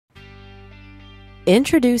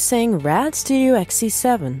Introducing RAD Studio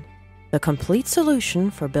XE7, the complete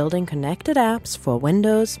solution for building connected apps for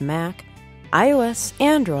Windows, Mac, iOS,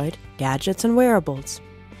 Android, gadgets, and wearables.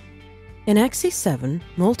 In XE7,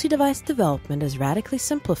 multi-device development is radically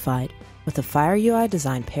simplified with the FireUI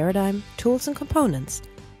design paradigm, tools, and components,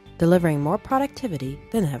 delivering more productivity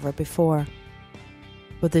than ever before.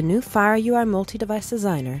 With the new FireUI multi-device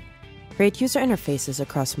designer, create user interfaces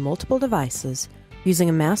across multiple devices using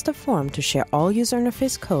a master form to share all user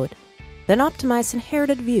interface code, then optimize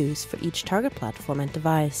inherited views for each target platform and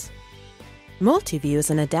device. Multi-View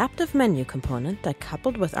is an adaptive menu component that,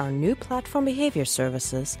 coupled with our new platform behavior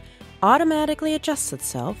services, automatically adjusts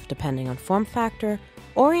itself depending on form factor,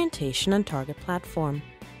 orientation, and target platform.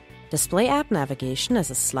 Display app navigation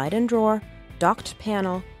as a slide-in drawer, docked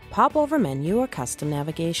panel, pop-over menu, or custom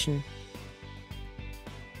navigation.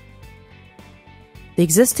 The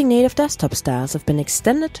existing native desktop styles have been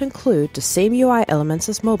extended to include the same UI elements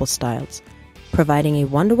as mobile styles, providing a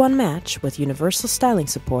one-to-one match with universal styling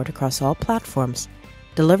support across all platforms,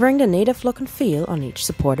 delivering the native look and feel on each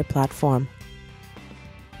supported platform.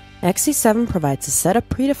 XE7 provides a set of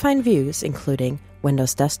predefined views including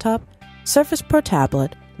Windows Desktop, Surface Pro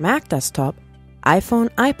Tablet, Mac Desktop, iPhone,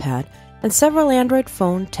 iPad, and several Android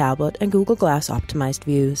phone, tablet, and Google Glass optimized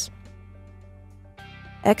views.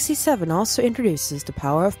 XE7 also introduces the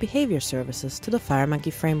power of behavior services to the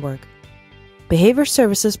FireMonkey framework. Behavior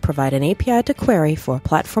services provide an API to query for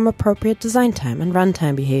platform-appropriate design time and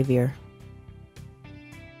runtime behavior.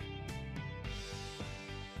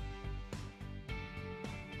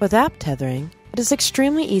 With app tethering, it is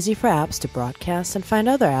extremely easy for apps to broadcast and find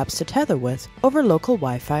other apps to tether with over local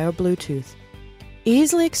Wi-Fi or Bluetooth.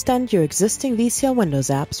 Easily extend your existing VCL Windows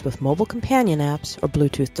apps with mobile companion apps or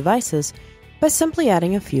Bluetooth devices by simply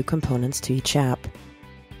adding a few components to each app.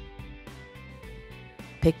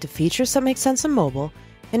 Pick the features that make sense on mobile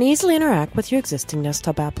and easily interact with your existing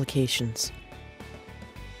desktop applications.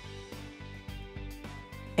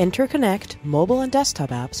 Interconnect mobile and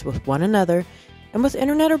desktop apps with one another and with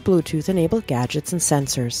Internet or Bluetooth-enabled gadgets and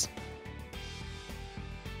sensors.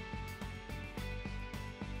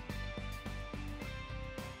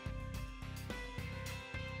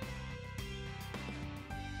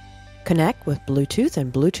 Connect with Bluetooth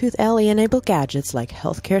and Bluetooth LE-enabled gadgets like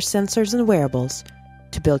healthcare sensors and wearables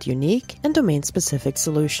to build unique and domain-specific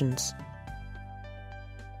solutions.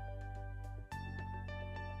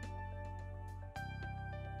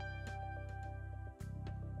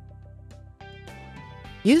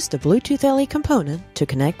 Use the Bluetooth LE component to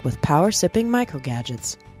connect with power-sipping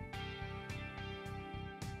micro-gadgets.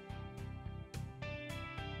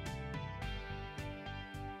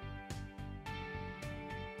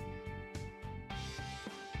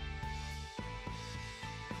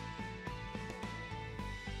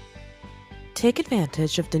 Take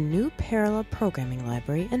advantage of the new parallel programming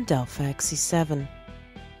library in Delphi XE7.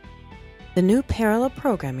 The new parallel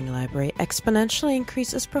programming library exponentially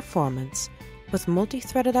increases performance with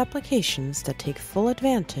multi-threaded applications that take full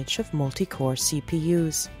advantage of multi-core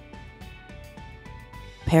CPUs.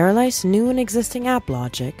 Parallelize new and existing app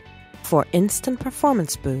logic for instant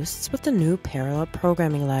performance boosts with the new parallel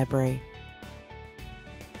programming library.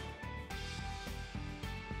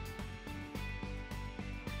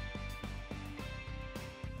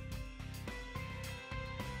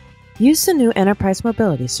 Use the new Enterprise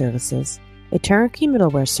Mobility Services, a turnkey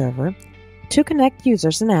middleware server, to connect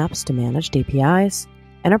users and apps to managed APIs,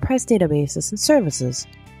 enterprise databases, and services,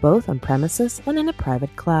 both on premises and in a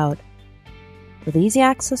private cloud. With easy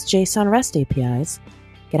access JSON REST APIs,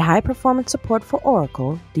 get high-performance support for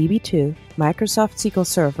Oracle, DB2, Microsoft SQL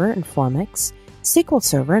Server, Informix, SQL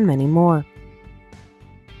Server, and many more.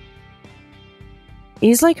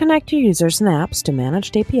 Easily connect your users and apps to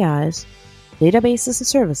managed APIs, databases and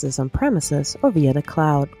services on premises or via the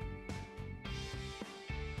cloud.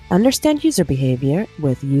 Understand user behavior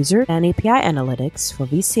with user and API analytics for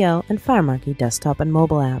VCL and FireMonkey desktop and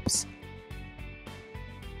mobile apps.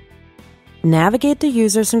 Navigate the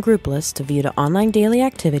users and group lists to view the online daily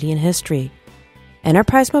activity and history.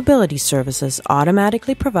 Enterprise Mobility Services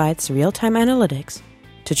automatically provides real-time analytics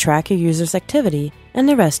to track your users' activity and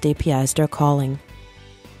the REST APIs they're calling.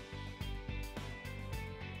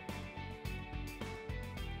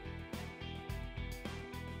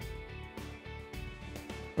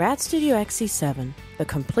 RAD Studio XE7, the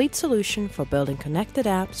complete solution for building connected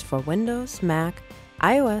apps for Windows, Mac,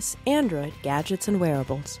 iOS, Android, gadgets, and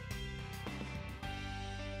wearables.